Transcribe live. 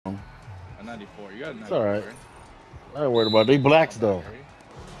A 94. You got a 94. It's alright. I ain't worried about it. They blacks though. Gary.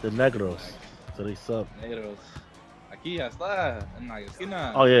 They're negros. So they suck. Negros. Aquí ya está. En la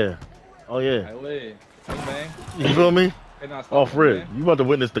esquina. Oh yeah. Oh yeah. Ahí, güey. Bang, bang. You feel me? Hey, no, stop, Off bang, rip. bang. You about to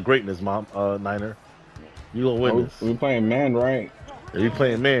witness the greatness, mom. Niner. You gonna witness. We playing man, right? Yeah, you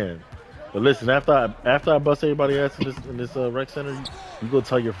playing man. But listen, after I bust everybody ass in this rec center, you go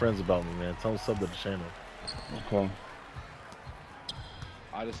tell your friends about me, man. Tell them sub to the channel. Okay.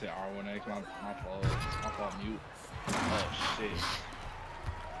 I just say R1X. My fault. My fault. Mute. Oh shit.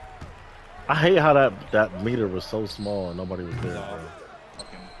 I hate how that meter was so small and nobody was there, bro.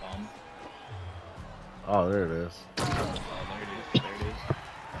 Fucking bum. Oh, there it is. Oh, there it is. There it is.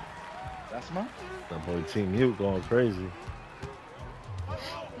 That's my. That boy Team Mute going crazy.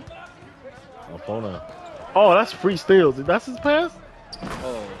 My phone up. Oh, that's free steals. That's his pass?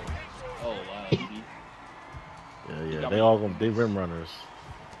 Oh. Oh wow. See? Yeah. They all gonna rim runners.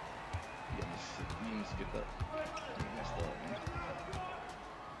 You skipped up. You messed up,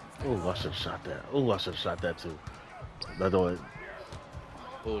 man. Oh, I should have shot that. Oh, I should have shot that too. Let do it.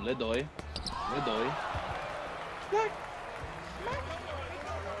 Oh, le doy. Le doy.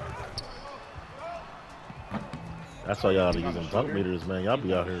 That's why y'all ought to use them dunk meters, man. Y'all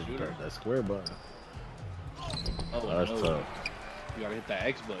be out here with that square button. Oh, That's no. tough. You gotta hit that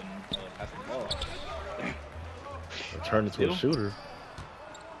X button. That's the ball. Turn into a shooter.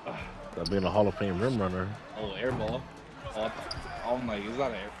 That being a Hall of Fame rim runner. Oh, air ball. Oh, I'm like, is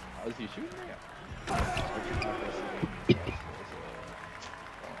that air? Oh, is he shooting? Yeah.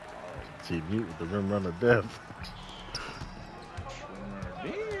 See, Mute with the rim runner death.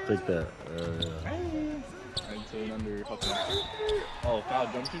 Take that. Into an under fucking. Oh, foul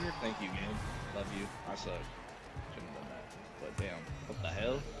jump shooter? Thank you, man. Love you. I suck. Shouldn't have done that. But damn, what the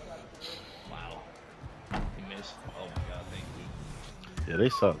hell? Wow. He missed. Oh my god, thank you. Yeah, they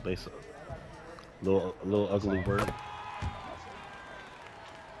suck. They suck. Little ugly bird.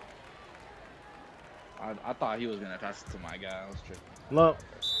 I thought he was gonna pass it to my guy. I was tripping. No.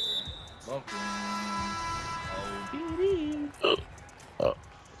 Oh,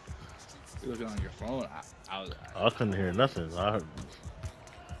 you looking on your phone? I couldn't hear nothing. I heard.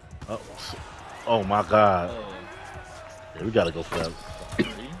 Oh my god. Oh. Yeah, we gotta go for that.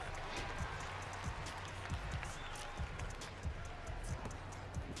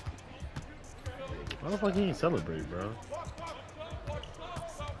 Why the fuck he ain't celebrate, bro?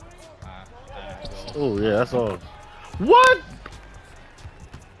 Oh yeah, that's all. What?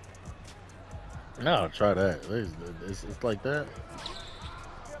 No, try that. It's like that.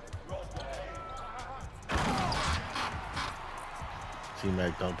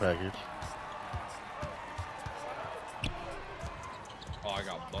 T-Mac dunk package. Oh, I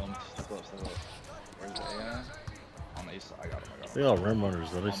got bumped. Step up. Where's the AI? On the east side. I got him. They all rim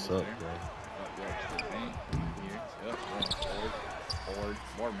runners though. They suck, bro.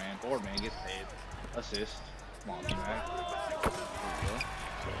 Forward man gets paid. Assist. Come on, T-Mac.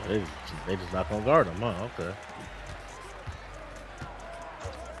 They just not gonna guard him, huh? Okay.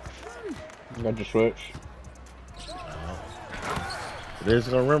 Got your switch. It is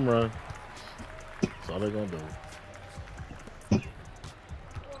gonna rim run. That's all they're gonna do.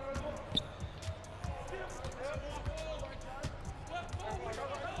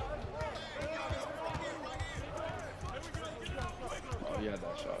 Oh, yeah,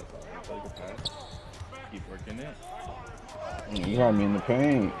 that shot. Take a pass. Keep working it. You got me in the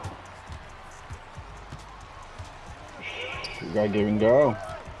paint. You gotta give and go.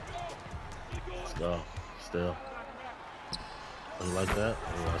 Let's go. Still. You like that?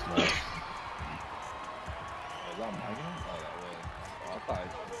 Oh, that's nice. Was that my game? Oh, that was. Oh, I thought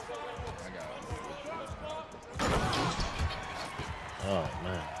I got it. Oh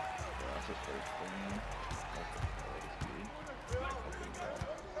man. That's his first thing.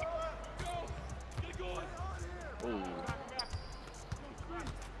 Oh.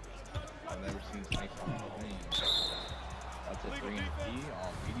 I've never seen snakes on the plane. That's a 3 and P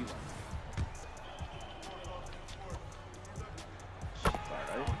on PD line.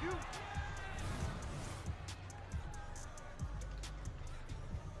 Alright.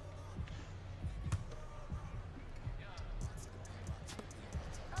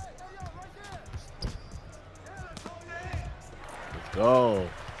 Let's go.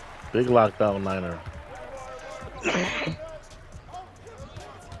 Big lockdown Niner.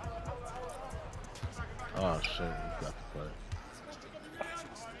 Oh shit, we got to play.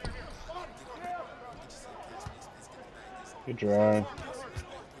 Good drive.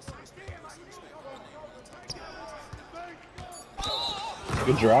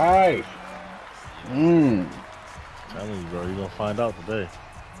 Good drive. Telling you, bro, you're gonna find out today.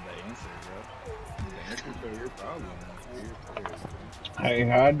 answer, bro. The answer to your problem. Hey,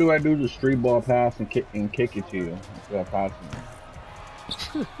 how do I do the street ball pass and kick it to you instead of passing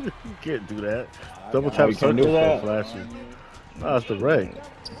it? You can't do that. Double tap circle for flashing. No, it's the reg.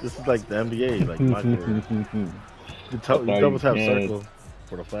 This is like the NBA, like my career. You double tap circle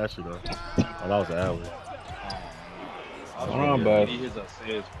for the flashy though. Oh, that was an alley. Hold on, bud.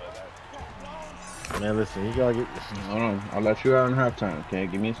 Man, listen, you gotta get. Hold on, I'll let you out in halftime. Okay,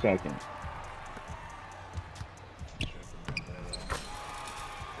 give me a second.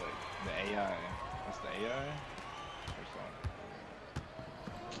 The AI. That's the AI.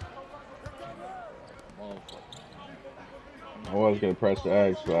 I was gonna press the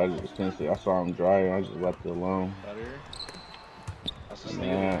X, but I just since I saw him dry, I just left it alone. That's a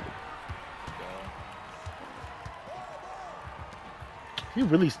steal. He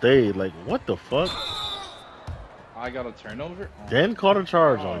really stayed. Like, what the fuck? I got a turnover. Then caught a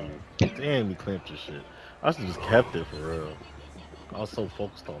charge on you. Damn, he clamped your shit. I should just kept it for real. I was so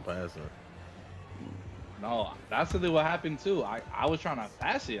focused on passing. No, that's really what happened too. I was trying to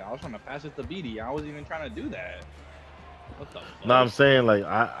pass it. I was trying to pass it to BD. I wasn't even trying to do that. What the fuck? No, I'm saying like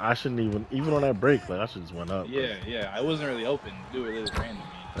I shouldn't even on that break. Like I should just went up. Yeah, yeah. I wasn't really open. Dude, it was random.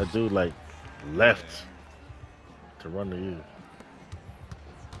 That dude like left to run to you.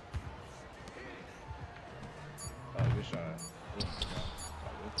 Oh, good shot.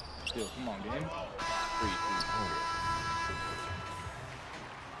 Still, come on, game. 3.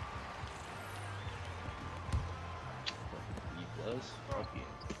 E+. Okay.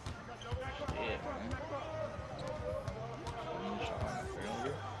 Shit, man.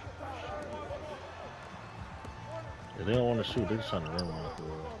 Yeah, they don't want to shoot. They're just trying to run one for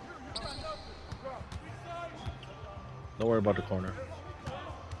real. Don't worry about the corner.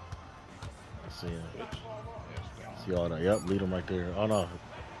 I see him. See all that. Yep, lead him right there. Oh, no.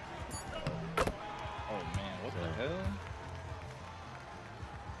 Oh, man. What the hell?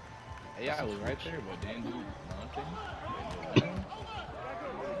 AI was right there, but didn't do nothing.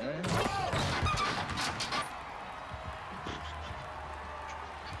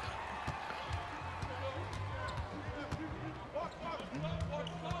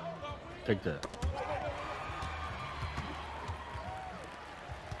 Take that.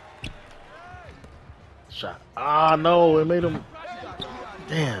 Shot. Ah, no, it made him.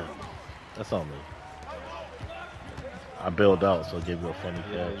 Damn. That's on me. I bailed out, so it gave you a funny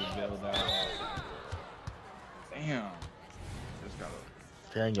catch. You bailed out. Damn. Just gotta.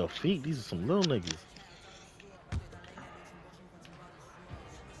 Dang, your feet. These are some little niggas.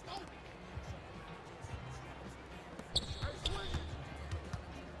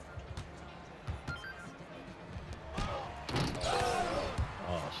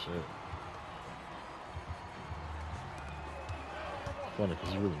 Funny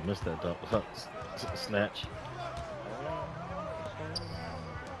because you really missed that snatch.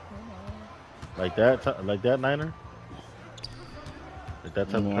 Like that, Niner? Like that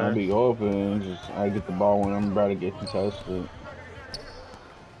type of pass? I'll be open. Just I get the ball when I'm about to get contested.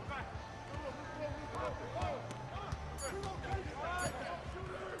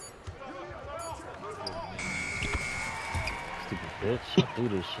 Stupid bitch. I do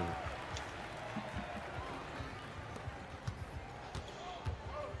this shit.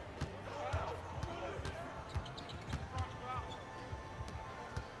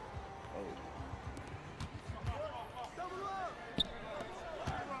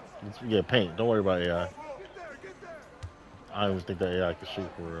 Yeah, paint. Don't worry about AI. I don't even think that AI can shoot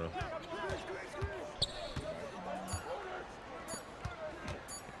for real.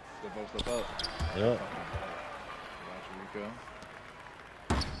 Step up. Yep.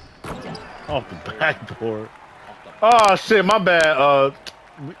 Off the backboard. Oh shit, my bad.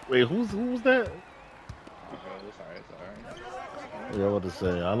 Wait, who was that? It's alright. Yeah, what to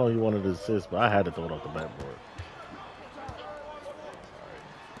say? I know you wanted to assist, but I had to throw it off the backboard.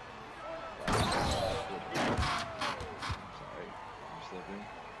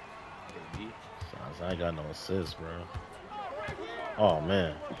 I ain't got no assists, bro. Oh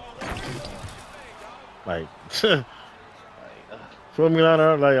man. Like feel me on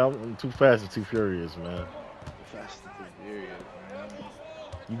there? Like I'm too fast and too furious, man. Fast and too furious, man.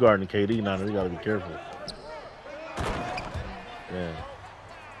 You guarding KD now, you gotta be careful. Yeah.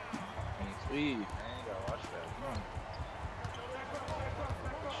 Sweet, man. You gotta watch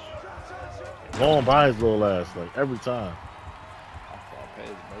that. Going by his little ass, like every time.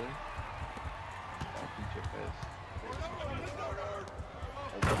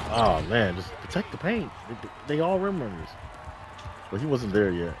 Oh man, just protect the paint. They all rim runners. But he wasn't there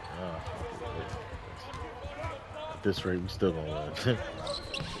yet. At this rate, we still gonna win.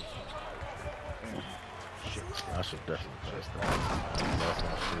 I should definitely press that. That's my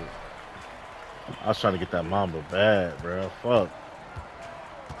shit. I was trying to get that Mamba bad, bro. Fuck.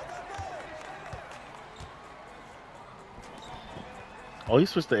 Oh, he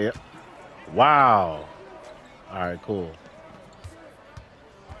switched the air. Wow. All right, cool.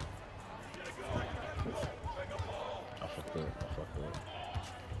 I fucked up.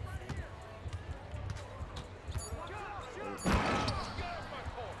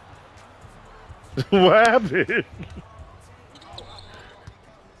 What happened?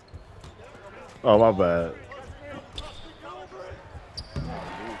 Oh, my bad.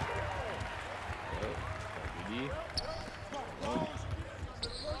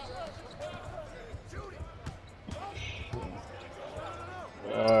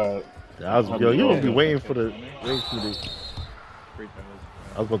 Yo, you gonna be waiting for the I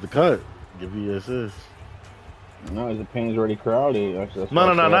was about to cut. Give you assist. No, the paint's already crowded. That's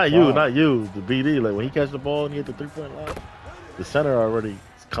no, not you. The BD, like when he catch the ball and he hit the 3-point line, the center already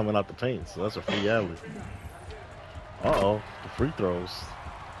is coming out the paint, so that's a free alley. The free throws.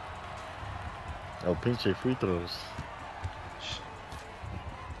 El Pinche free throws.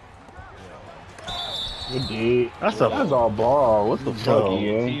 Good dude. That's all ball. What the fuck,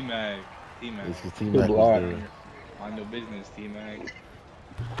 yeah? T-Mac. T-Mac was there. Mind your business, T-Mac.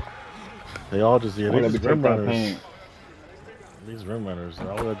 They all just these rim runners. These rim runners,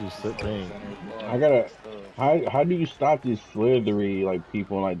 all they do is sit paint. I gotta. How do you stop these slithery like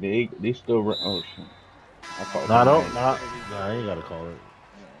people? Like they still. Oh shit. I ain't gotta call it.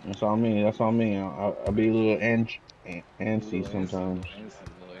 That's all I mean. I'll be a little antsy sometimes.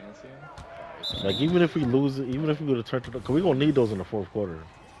 Like even if we lose it, even if we go to turn it, cause we gonna need those in the fourth quarter.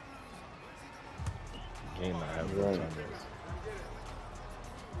 Game not having right. Time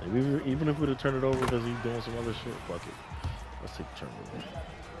like even if we would turn it over because he's doing some other shit, fuck it. Let's take the turn over.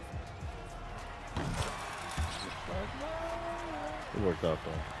 It worked out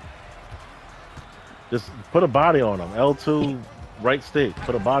though. Just put a body on him. L2 right stick.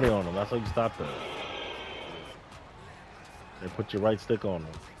 Put a body on him. That's how you stop that. And put your right stick on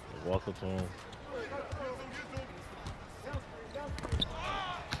him. Walk up to him.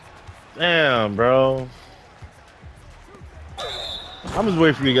 Damn, bro. I'm just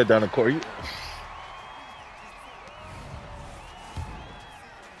waiting for you to get down the court.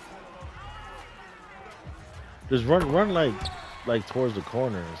 Just run like towards the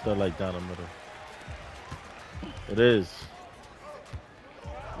corner instead of like down the middle. It is.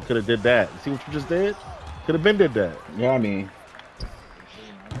 You could have did that. See what you just did? Could have been did that. Yeah, I mean.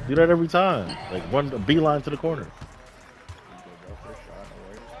 Do that every time. Like run a beeline to the corner.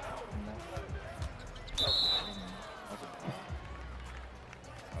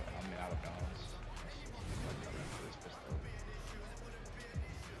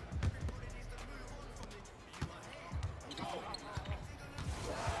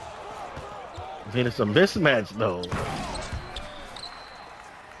 I mean, it's a mismatch though.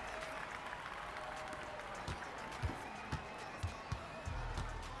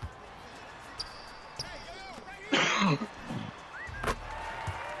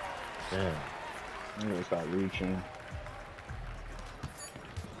 Damn. I'm gonna start reaching.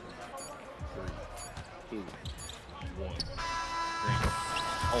 3, 2, 1.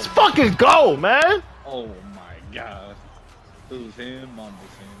 Let's fucking go, man! Oh my god. Who's him? Mama's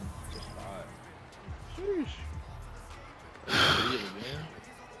him. Just 5. Sheesh. Sheesh.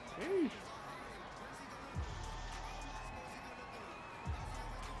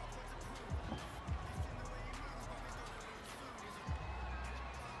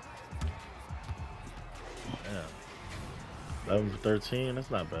 Yeah. 11 for 13,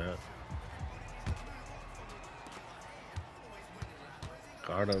 that's not bad.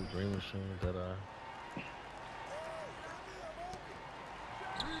 Guard up, Dream Machine, Deadeye.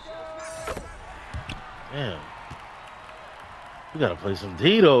 Damn. We gotta play some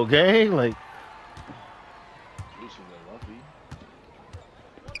Dito, gang. Like.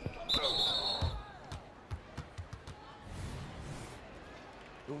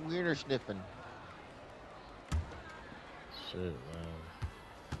 The wiener sniffing. Shit, man.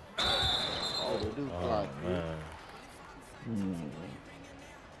 Oh, they do fly. Man.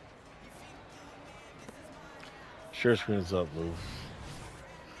 Share screen's up, Lou.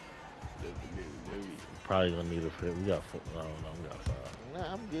 Probably gonna need a fit. We got 4. No, we got 5.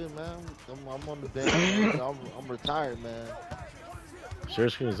 Nah, I'm good, man. I'm on the bench. I'm retired, man. Share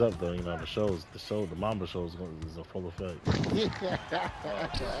screen is up though. You know the Mamba show is in full effect.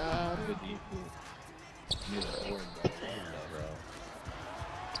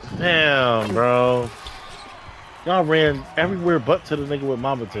 Damn, bro. Y'all ran everywhere but to the nigga with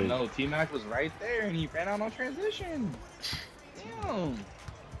Mamba tape. No, T-Mac was right there and he ran out on transition. Damn.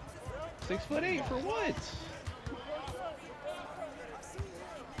 6'8" for what?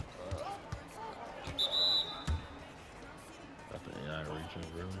 Got the AI reaching,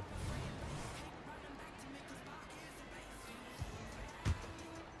 really.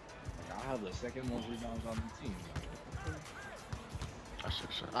 I have the second most rebounds on the team.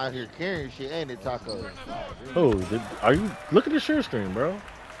 Out here carrying shit, ain't it, Taco? Oh, are you look at the share screen, bro?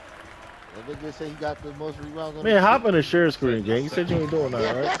 That nigga say he got the most rebounds on Man, hop in the share screen, gang. You said you ain't doing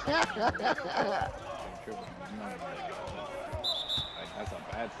that, right? That's a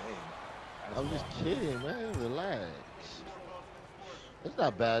bad thing. I'm just kidding, man. Relax. It's not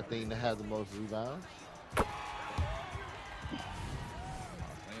a bad thing to have the most rebounds.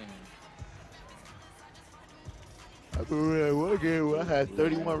 I remember one game where I had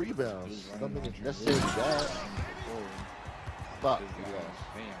 31 rebounds. Nothing necessarily bad. Fuck, we lost.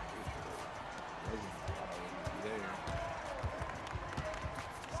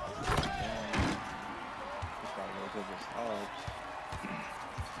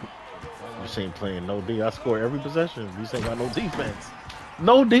 This ain't playing no D. I score every possession. These ain't got no defense.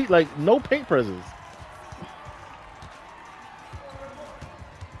 No D, like no paint presence.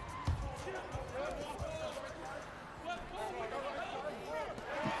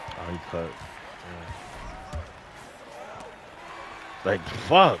 Oh, he cut. Yeah. Like,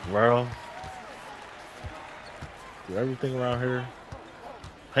 fuck, bro. Do everything around here.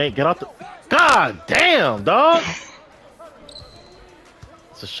 Hey, get out the. God damn, dog.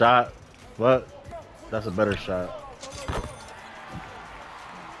 It's a shot, but that's a better shot.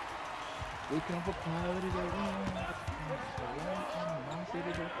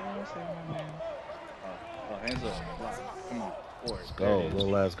 Hands up. Come on. Let's go.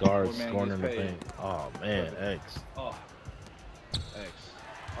 Little ass guard scoring in the paint. Oh, man. X. Oh. X.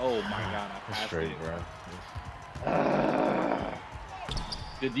 Oh, my God. I passed straight, it. bro.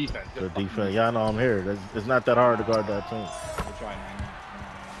 Good defense. Good defense. Y'all know I'm here. It's not that hard to guard that team. We're trying, man.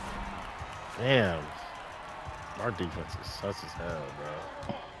 Damn. Our defense is sus as hell, bro.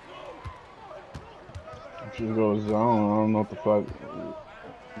 Just go zone. I don't know what the fuck.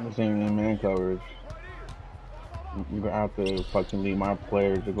 This ain't in man coverage. You're gonna have to fucking leave my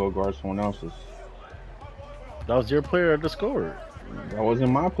player to go guard someone else's. That was your player that scored. That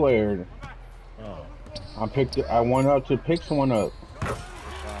wasn't my player. Oh. I went up to pick someone up.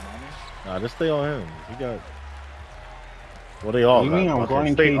 Nah, just stay on him. He got. Well, they all got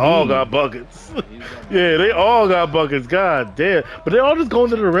buckets. They KD. all got buckets. Yeah, they all got buckets. God damn. But they all just going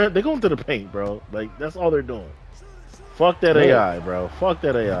to the rim. They going to the paint, bro. Like, that's all they're doing. Fuck that AI, bro. Fuck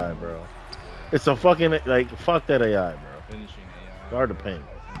that AI, bro. It's a fucking, like, fuck that AI, bro. Finishing AI. Guard the paint.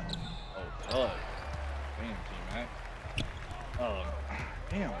 Oh, God. Damn, T-Mac.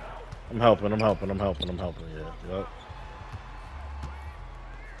 Damn. I'm helping, yeah. Yep.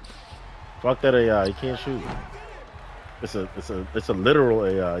 Fuck that AI. He can't shoot. It's a literal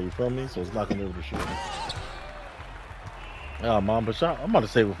AI, you feel me? So it's not gonna be able to shoot. Mamba shot. I'm about to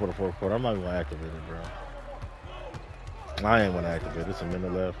save it for the fourth quarter. I'm not even gonna activate it, bro. I ain't gonna activate it. It's a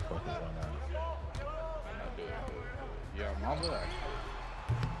minute left. Fuck it, why not? Yeah, Mamba.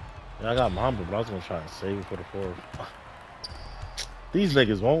 Yeah, I got Mamba, but I was gonna try and save it for the fourth. These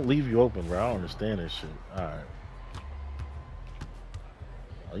niggas won't leave you open, bro. I don't understand this shit. Alright.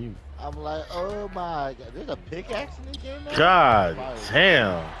 Are you? I'm like, oh my God. There's a pickaxe in this game, man? God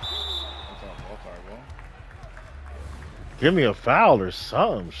damn. Give me a foul or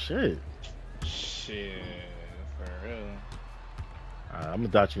something. Shit. Shit. For real. Alright, I'm gonna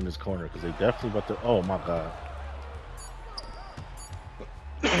dot you in this corner because they definitely about to. Oh my God.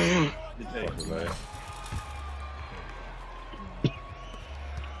 Fuck it, man.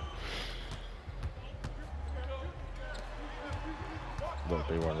 Look,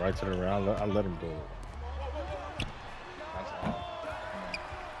 they run right to the round. I let him do it. That's all.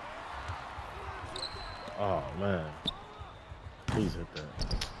 Oh man. Please hit that.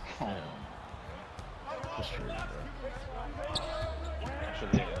 Damn. That's straight, bro.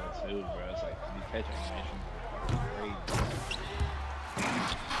 Actually, yeah, that's good, bro. It's like these catch animations are crazy.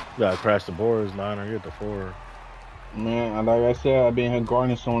 You gotta crash the boards, 9 or get the 4. Man, like I said, I've been here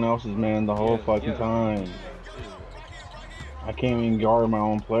guarding someone else's, man, the whole fucking time. I can't even guard my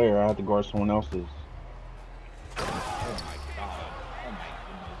own player. I have to guard someone else's. Oh my God. Oh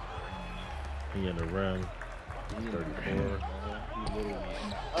my He in the rim. 34.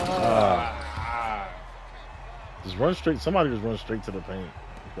 Just run straight. Somebody just run straight to the paint.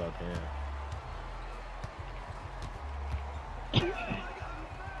 If y'all can.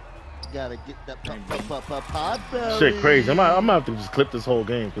 gotta get that pot belly. Shit crazy. I'm gonna have to just clip this whole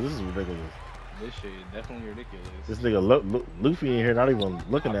game because this is ridiculous. This shit is definitely ridiculous. This nigga Luffy in here not even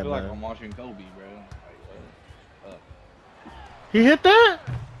looking at me. I feel like I'm watching Kobe, bro. He hit that?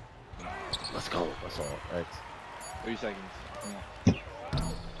 Let's go. That's all. X. 3 seconds. Come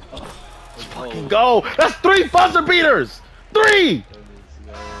on. Let's fucking go. That's 3 buzzer beaters. 3.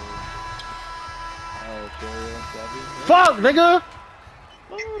 Fuck, nigga.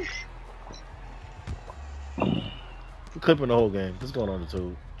 We're clipping the whole game. What's going on the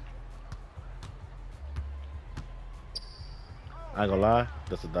tube? I ain't gonna lie.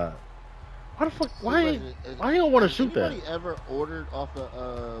 That's a dot. Why the fuck? Why you don't want to shoot that? Anybody ever ordered off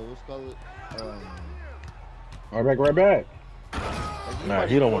of what's called Right back. Nah,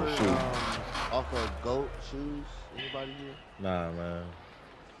 he don't want to shoot. Off of GOAT shoes? Anybody here? Nah, man.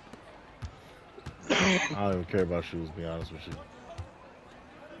 I don't even care about shoes, to be honest with you.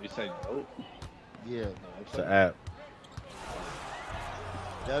 You said GOAT? Yeah. It's an app.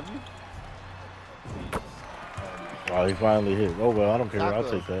 W? Oh, he finally hit. Oh, well, I don't care. I'll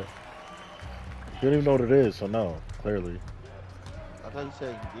take that. You don't even know what it is, so no, clearly. I thought you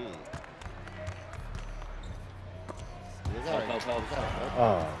said you did.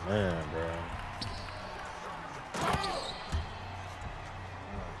 Oh, man, bro.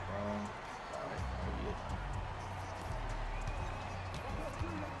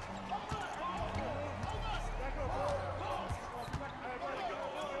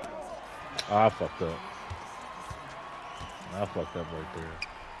 Oh, I fucked up. I fucked up right there.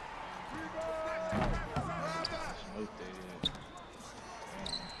 Smoked it.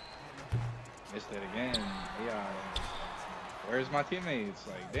 Missed it again. Yeah. Where's my teammates?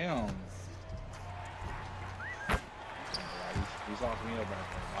 Like, damn. He's off me up right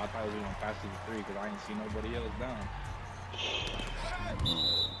there. I thought he was gonna pass it to 3 because I ain't see nobody else down.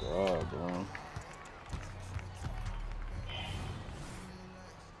 God, bro.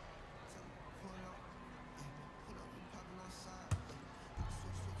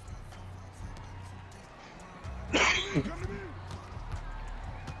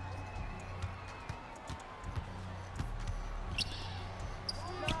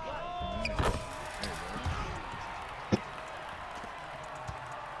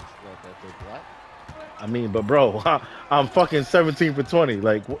 I mean, but bro, I'm fucking 17 for 20.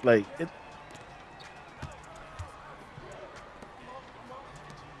 Like it.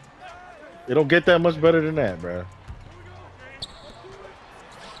 It don't get that much better than that, bro.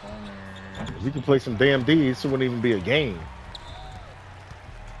 If we could play some damn D's, it wouldn't even be a game.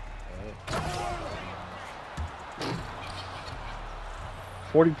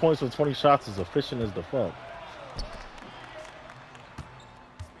 $40 points with 20 shots is efficient as the fuck.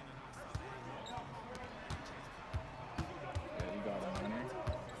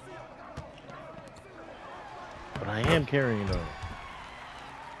 But I am carrying though.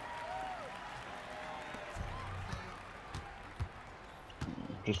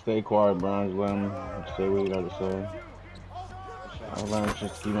 Just stay quiet, Brian. Just let him say what he got to say. I learned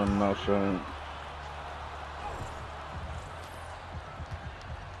just keep my mouth shut.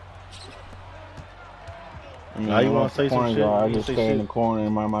 I mean, Now you want to say some shit? I just stay in the corner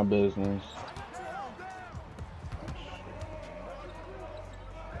and mind my business.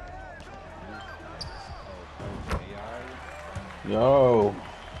 Yo.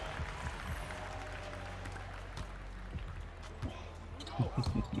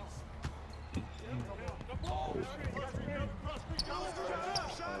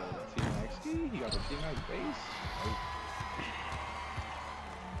 Team XD, he got the Team X base.